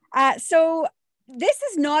 So this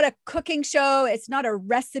is not a cooking show. It's not a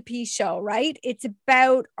recipe show, right? It's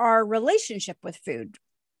about our relationship with food.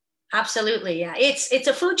 Absolutely. Yeah. It's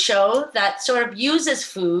a food show that sort of uses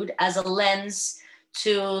food as a lens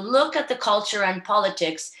to look at the culture and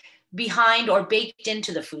politics behind or baked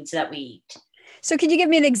into the foods that we eat. So can you give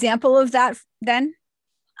me an example of that then?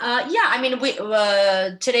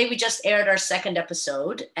 Today we just aired our second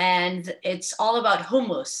episode, and it's all about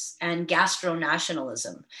hummus and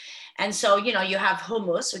gastro-nationalism. And so, you have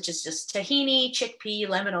hummus, which is just tahini, chickpea,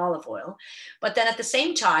 lemon, olive oil. But then at the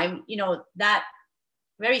same time, that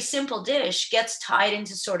very simple dish gets tied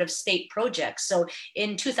into sort of state projects. So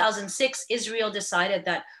in 2006, Israel decided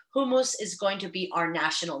that hummus is going to be our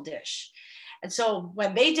national dish. And so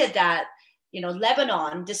when they did that,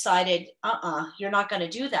 Lebanon decided, you're not going to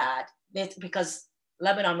do that, because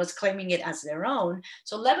Lebanon was claiming it as their own.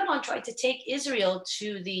 So Lebanon tried to take Israel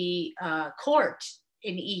to the court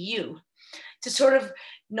in EU to sort of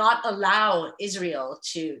not allow Israel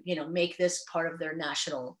to, make this part of their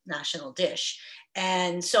national dish.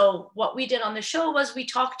 And so what we did on the show was we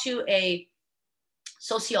talked to a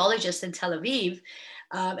sociologist in Tel Aviv,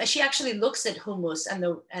 and she actually looks at hummus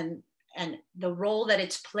and the role that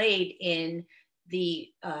it's played in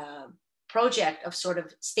the project of sort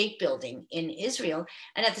of state building in Israel.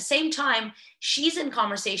 And at the same time, she's in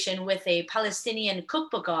conversation with a Palestinian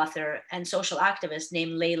cookbook author and social activist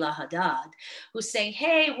named Layla Haddad, who's saying,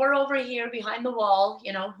 hey, we're over here behind the wall,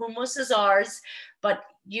 hummus is ours, but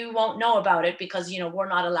you won't know about it because, we're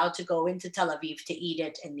not allowed to go into Tel Aviv to eat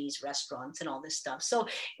it in these restaurants and all this stuff. So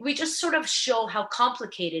we just sort of show how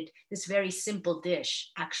complicated this very simple dish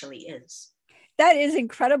actually is. That is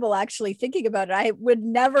incredible, actually, thinking about it. I would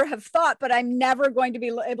never have thought, but I'm never going to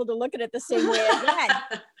be able to look at it the same way again.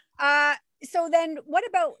 So then what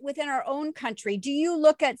about within our own country? Do you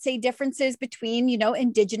look at, say, differences between,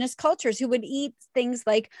 Indigenous cultures who would eat things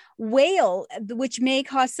like whale, which may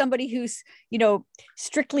cause somebody who's,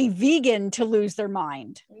 strictly vegan to lose their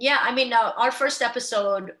mind? Yeah, our first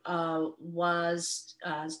episode was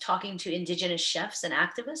talking to Indigenous chefs and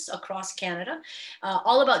activists across Canada,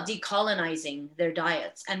 all about decolonizing their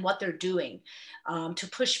diets and what they're doing to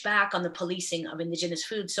push back on the policing of Indigenous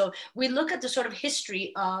food. So we look at the sort of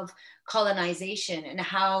history of colonization and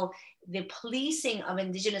how the policing of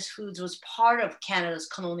Indigenous foods was part of Canada's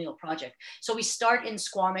colonial project. So we start in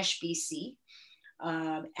Squamish, BC,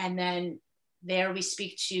 and then there we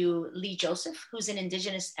speak to Lee Joseph, who's an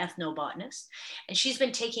Indigenous ethnobotanist, and she's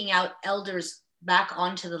been taking out elders back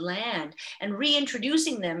onto the land and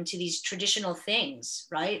reintroducing them to these traditional things,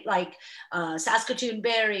 right? Like Saskatoon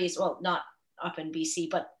berries, well, not up in BC,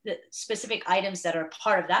 but the specific items that are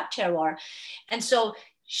part of that terroir. And so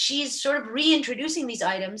she's sort of reintroducing these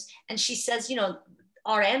items, and she says,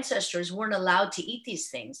 our ancestors weren't allowed to eat these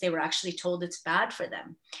things. They were actually told it's bad for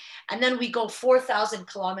them. And then we go 4,000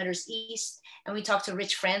 kilometers east, and we talk to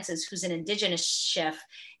Rich Francis, who's an Indigenous chef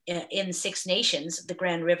in Six Nations, the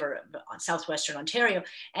Grand River, southwestern Ontario.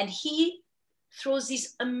 And he throws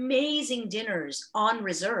these amazing dinners on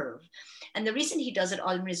reserve. And the reason he does it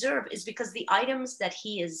on reserve is because the items that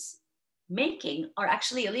he is making are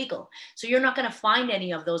actually illegal. So you're not going to find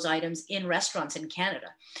any of those items in restaurants in Canada.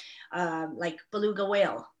 Like beluga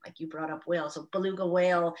whale, like you brought up whale. So beluga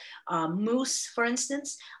whale, moose, for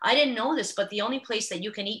instance. I didn't know this, but the only place that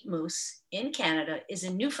you can eat moose in Canada is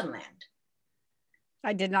in Newfoundland.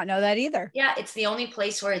 I did not know that either. Yeah, it's the only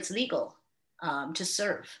place where it's legal to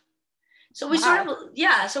serve. So we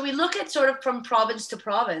so we look at sort of from province to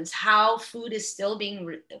province, how food is still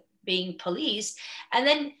being policed, and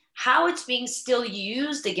then how it's being still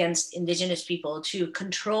used against Indigenous people to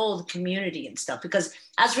control the community and stuff. Because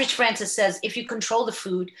as Rich Francis says, if you control the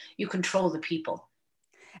food, you control the people.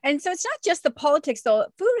 And so it's not just the politics, though.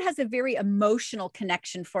 Food has a very emotional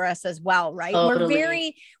connection for us as well, right?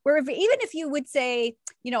 Totally. We're even if you would say,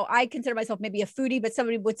 I consider myself maybe a foodie, but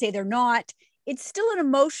somebody would say they're not, it's still an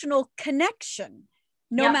emotional connection,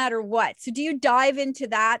 no matter what. So do you dive into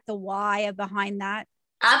that, the why behind that?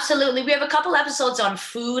 Absolutely. We have a couple episodes on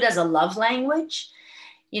food as a love language,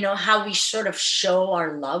 how we sort of show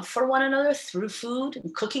our love for one another through food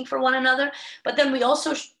and cooking for one another. But then we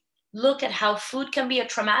also look at how food can be a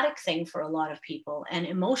traumatic thing for a lot of people and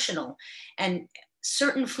emotional. And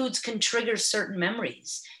certain foods can trigger certain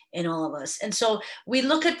memories in all of us. And so we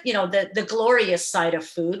look at, the glorious side of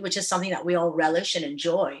food, which is something that we all relish and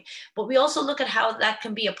enjoy, but we also look at how that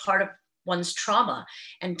can be a part of one's trauma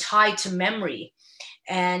and tied to memory.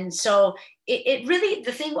 And so it really,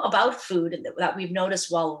 the thing about food that we've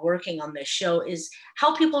noticed while working on this show is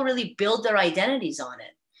how people really build their identities on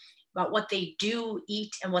it, about what they do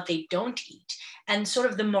eat and what they don't eat, and sort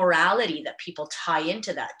of the morality that people tie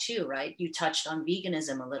into that too, right? You touched on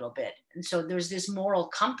veganism a little bit. And so there's this moral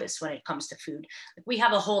compass when it comes to food. We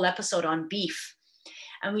have a whole episode on beef,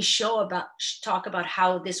 and we talk about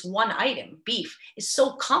how this one item, beef, is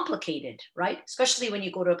so complicated, right? Especially when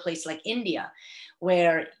you go to a place like India,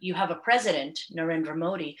 where you have a president, Narendra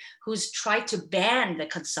Modi, who's tried to ban the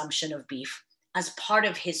consumption of beef as part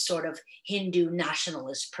of his sort of Hindu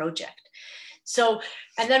nationalist project. So,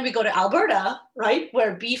 and then we go to Alberta, right,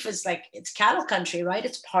 where beef is like, it's cattle country, right?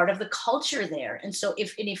 It's part of the culture there. And so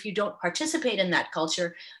if you don't participate in that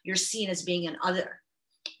culture, you're seen as being an other.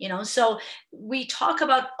 So we talk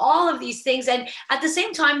about all of these things. And at the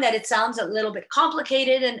same time that it sounds a little bit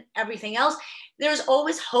complicated and everything else, there's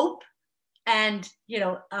always hope. And, we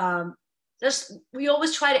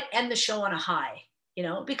always try to end the show on a high,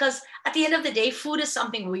 because at the end of the day, food is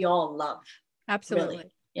something we all love. Absolutely.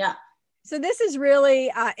 Really. Yeah. So this is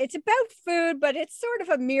really, it's about food, but it's sort of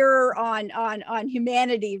a mirror on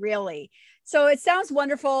humanity, really. So it sounds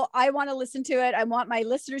wonderful. I want to listen to it. I want my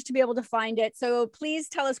listeners to be able to find it. So please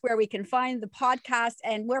tell us where we can find the podcast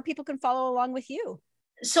and where people can follow along with you.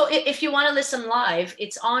 So if you want to listen live,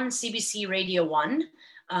 it's on CBC Radio 1,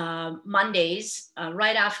 Mondays,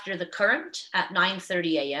 right after The Current at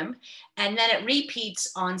 9:30 a.m. And then it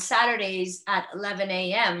repeats on Saturdays at 11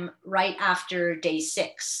 a.m. right after day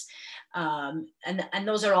 6. And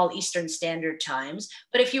those are all Eastern Standard Times.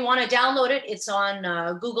 But if you want to download it, it's on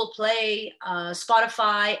Google Play,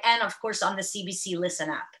 Spotify, and of course on the CBC Listen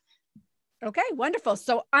app. Okay, wonderful.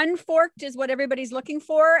 So Unforked is what everybody's looking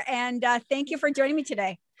for. And thank you for joining me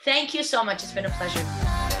today. Thank you so much. It's been a pleasure.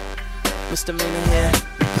 Mr. Mina here.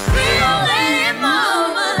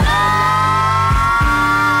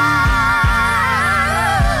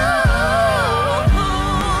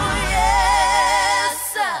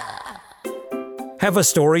 Have a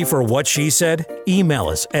story for What She Said? Email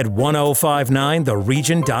us at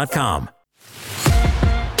 1059theregion.com.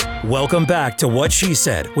 Welcome back to What She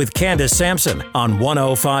Said with Candace Sampson on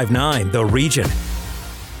 1059 The Region.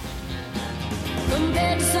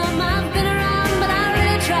 Compared to some I've been around, but I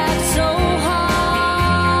really tried so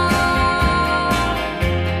hard.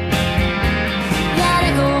 That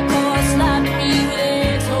echo course like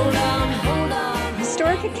Felix, hold on.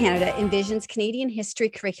 Historica Canada envisions Canadian history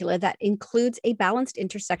curricula that includes a balanced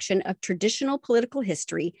intersection of traditional political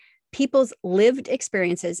history, people's lived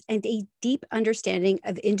experiences, and a deep understanding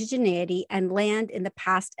of indigeneity and land in the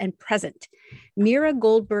past and present. Mira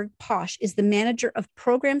Goldberg-Poch is the manager of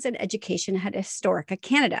programs and education at Historica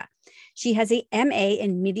Canada. She has a MA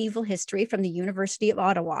in medieval history from the University of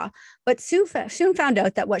Ottawa, but soon found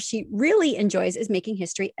out that what she really enjoys is making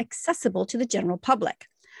history accessible to the general public.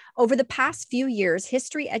 Over the past few years,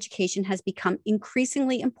 history education has become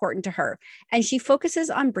increasingly important to her, and she focuses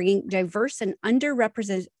on bringing diverse and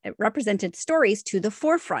underrepresented stories to the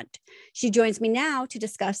forefront. She joins me now to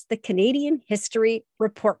discuss the Canadian History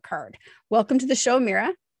Report Card. Welcome to the show,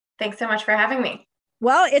 Mira. Thanks so much for having me.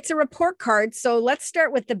 Well, it's a report card, so let's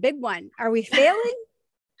start with the big one. Are we failing?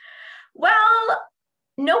 Well,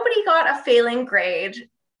 nobody got a failing grade,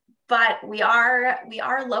 but we are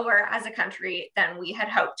lower as a country than we had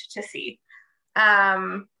hoped to see.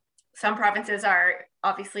 Some provinces are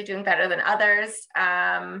obviously doing better than others,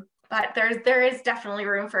 but there is definitely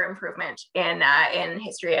room for improvement in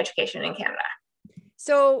history education in Canada.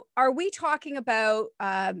 So are we talking about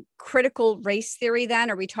critical race theory then?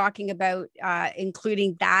 Are we talking about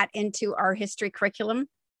including that into our history curriculum?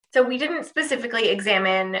 So we didn't specifically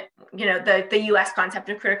examine, the US concept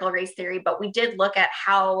of critical race theory, but we did look at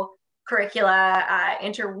how curricula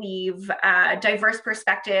interweave diverse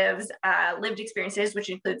perspectives, lived experiences, which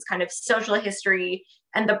includes kind of social history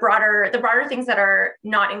and the broader things that are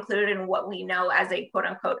not included in what we know as a quote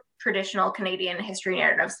unquote traditional Canadian history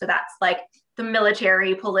narrative. So that's like the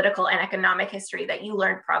military, political, and economic history that you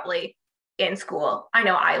learned probably in school. I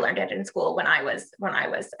know I learned it in school when I was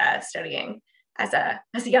studying as a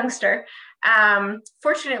youngster.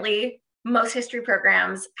 Fortunately, most history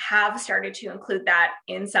programs have started to include that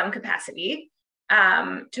in some capacity,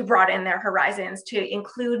 to broaden their horizons, to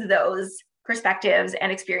include those perspectives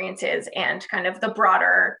and experiences and kind of the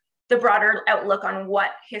broader outlook on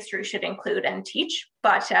what history should include and teach.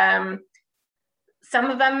 But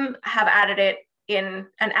some of them have added it in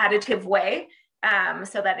an additive way.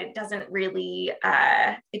 so that it doesn't really,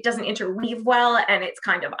 it doesn't interweave well, and it's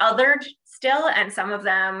kind of othered still. And some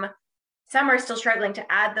are still struggling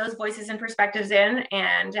to add those voices and perspectives in,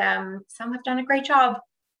 and some have done a great job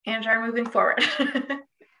and are moving forward.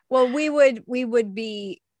 Well, we would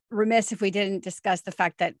be remiss if we didn't discuss the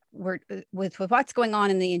fact that we're with what's going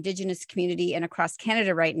on in the Indigenous community and across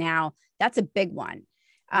Canada right now. That's a big one.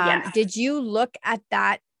 Yes. Did you look at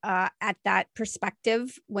that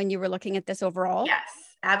perspective when you were looking at this overall? Yes,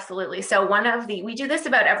 absolutely. So we do this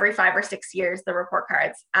about every 5 or 6 years, the report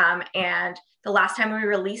cards. And the last time we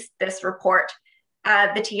released this report,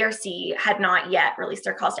 the TRC had not yet released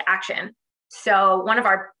their calls to action. So one of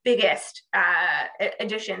our biggest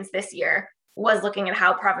additions this year was looking at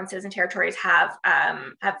how provinces and territories have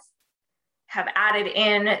added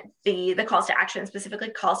in the calls to action, specifically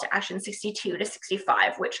calls to action 62 to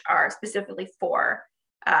 65, which are specifically for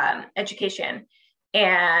education.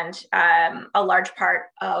 And a large part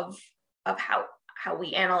of how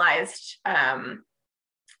we analyzed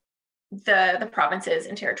the provinces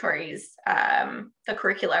and territories, the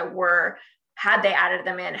curricula were, had they added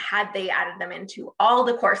them into all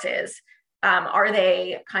the courses? Are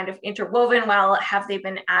they kind of interwoven well? Have they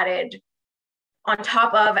been added on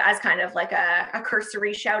top of as kind of like a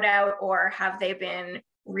cursory shout out, or have they been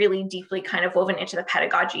really deeply kind of woven into the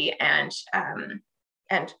pedagogy and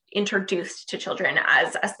introduced to children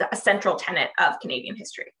as a central tenet of Canadian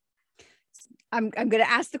history? I'm going to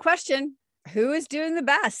ask the question, who is doing the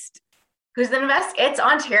best? Who's doing the best? It's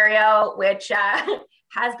Ontario, which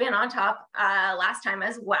has been on top last time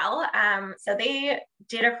as well. So they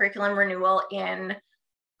did a curriculum renewal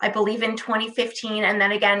I believe in 2015, and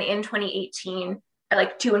then again in 2018,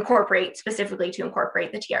 like specifically to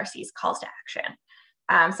incorporate the TRC's calls to action.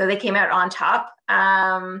 So they came out on top.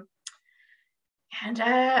 And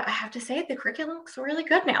I have to say, the curriculum looks really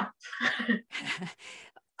good now.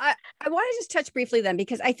 I want to just touch briefly then,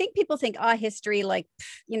 because I think people think, history,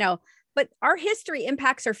 but our history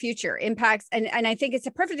impacts our future, and I think it's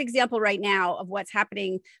a perfect example right now of what's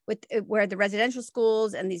happening with where the residential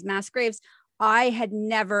schools and these mass graves. I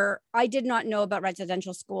did not know about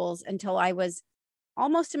residential schools until I was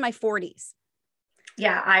almost in my 40s.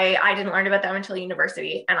 Yeah, I didn't learn about them until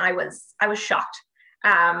university, and I was shocked.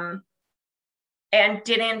 And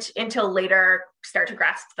didn't until later start to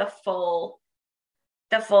grasp the full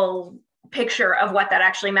picture of what that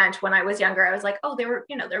actually meant. When I was younger, I was like, oh, they're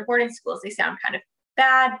boarding schools. They sound kind of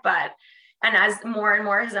bad, and as more and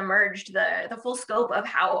more has emerged, the full scope of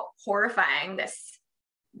how horrifying this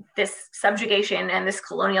subjugation and this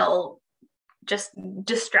colonial just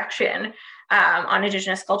destruction on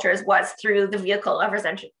Indigenous cultures was through the vehicle of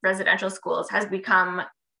residential schools has become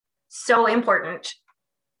so important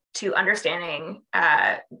to understanding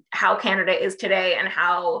how Canada is today and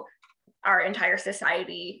how our entire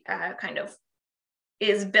society kind of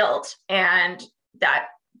is built. And that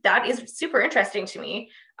is super interesting to me.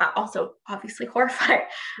 Also, obviously horrifying.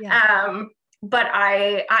 Yeah. But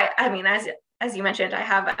I mean, as you mentioned, I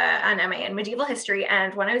have an MA in medieval history.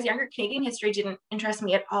 And when I was younger, Canadian history didn't interest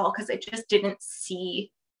me at all, because I just didn't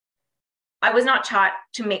see, I was not taught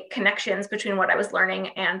to make connections between what I was learning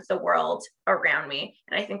and the world around me.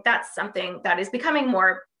 And I think that's something that is becoming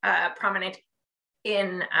more prominent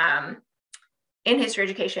in history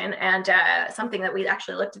education, and something that we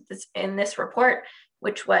actually looked at in this report,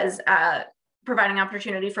 which was providing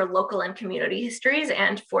opportunity for local and community histories,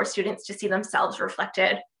 and for students to see themselves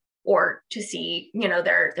reflected, or to see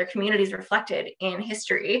their communities reflected in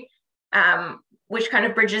history, which kind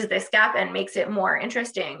of bridges this gap and makes it more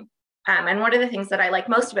interesting. And one of the things that I like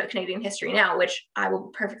most about Canadian history now, which I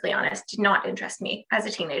will be perfectly honest, did not interest me as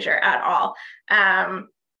a teenager at all,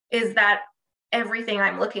 is that everything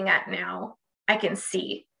I'm looking at now, I can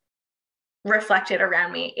see reflected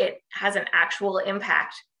around me. It has an actual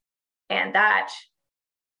impact. And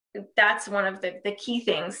that's one of the key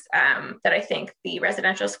things that I think the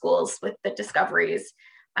residential schools, with the discoveries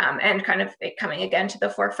and kind of it coming again to the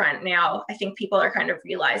forefront now, I think people are kind of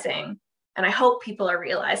realizing, and I hope people are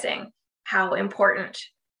realizing, how important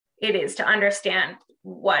it is to understand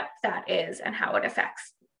what that is and how it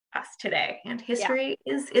affects us today. And history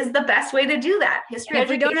is the best way to do that. History. If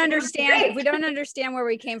we don't understand where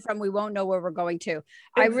we came from, we won't know where we're going to. Exactly.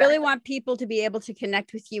 I really want people to be able to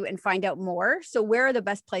connect with you and find out more. So where are the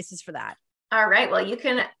best places for that? All right. Well, you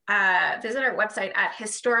can visit our website at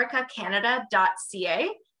historicacanada.ca.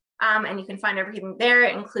 And you can find everything there,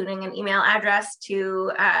 including an email address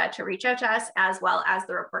to reach out to us, as well as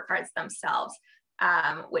the report cards themselves,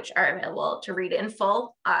 which are available to read in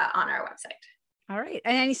full on our website. All right.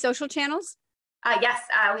 And any social channels? Yes,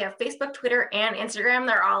 we have Facebook, Twitter, and Instagram.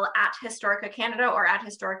 They're all at Historica Canada or at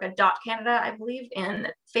historica.canada, I believe, in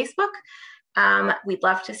Facebook. We'd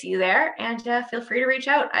love to see you there, and feel free to reach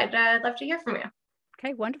out. I'd love to hear from you.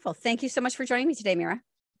 Okay, wonderful. Thank you so much for joining me today, Mira.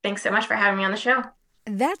 Thanks so much for having me on the show.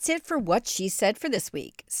 That's it for What She Said for this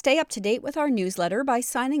week. Stay up to date with our newsletter by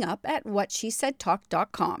signing up at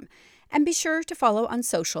whatshesaidtalk.com. And be sure to follow on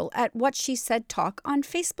social at What She Said Talk on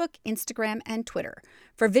Facebook, Instagram, and Twitter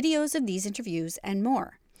for videos of these interviews and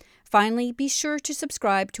more. Finally, be sure to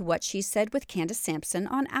subscribe to What She Said with Candace Sampson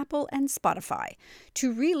on Apple and Spotify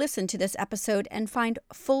to re-listen to this episode and find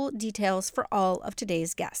full details for all of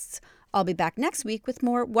today's guests. I'll be back next week with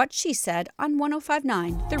more What She Said on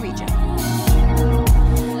 105.9 The Region.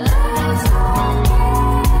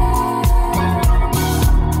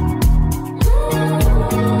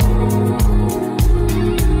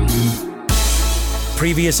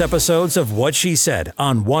 Previous episodes of What She Said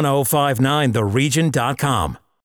on 1059theregion.com.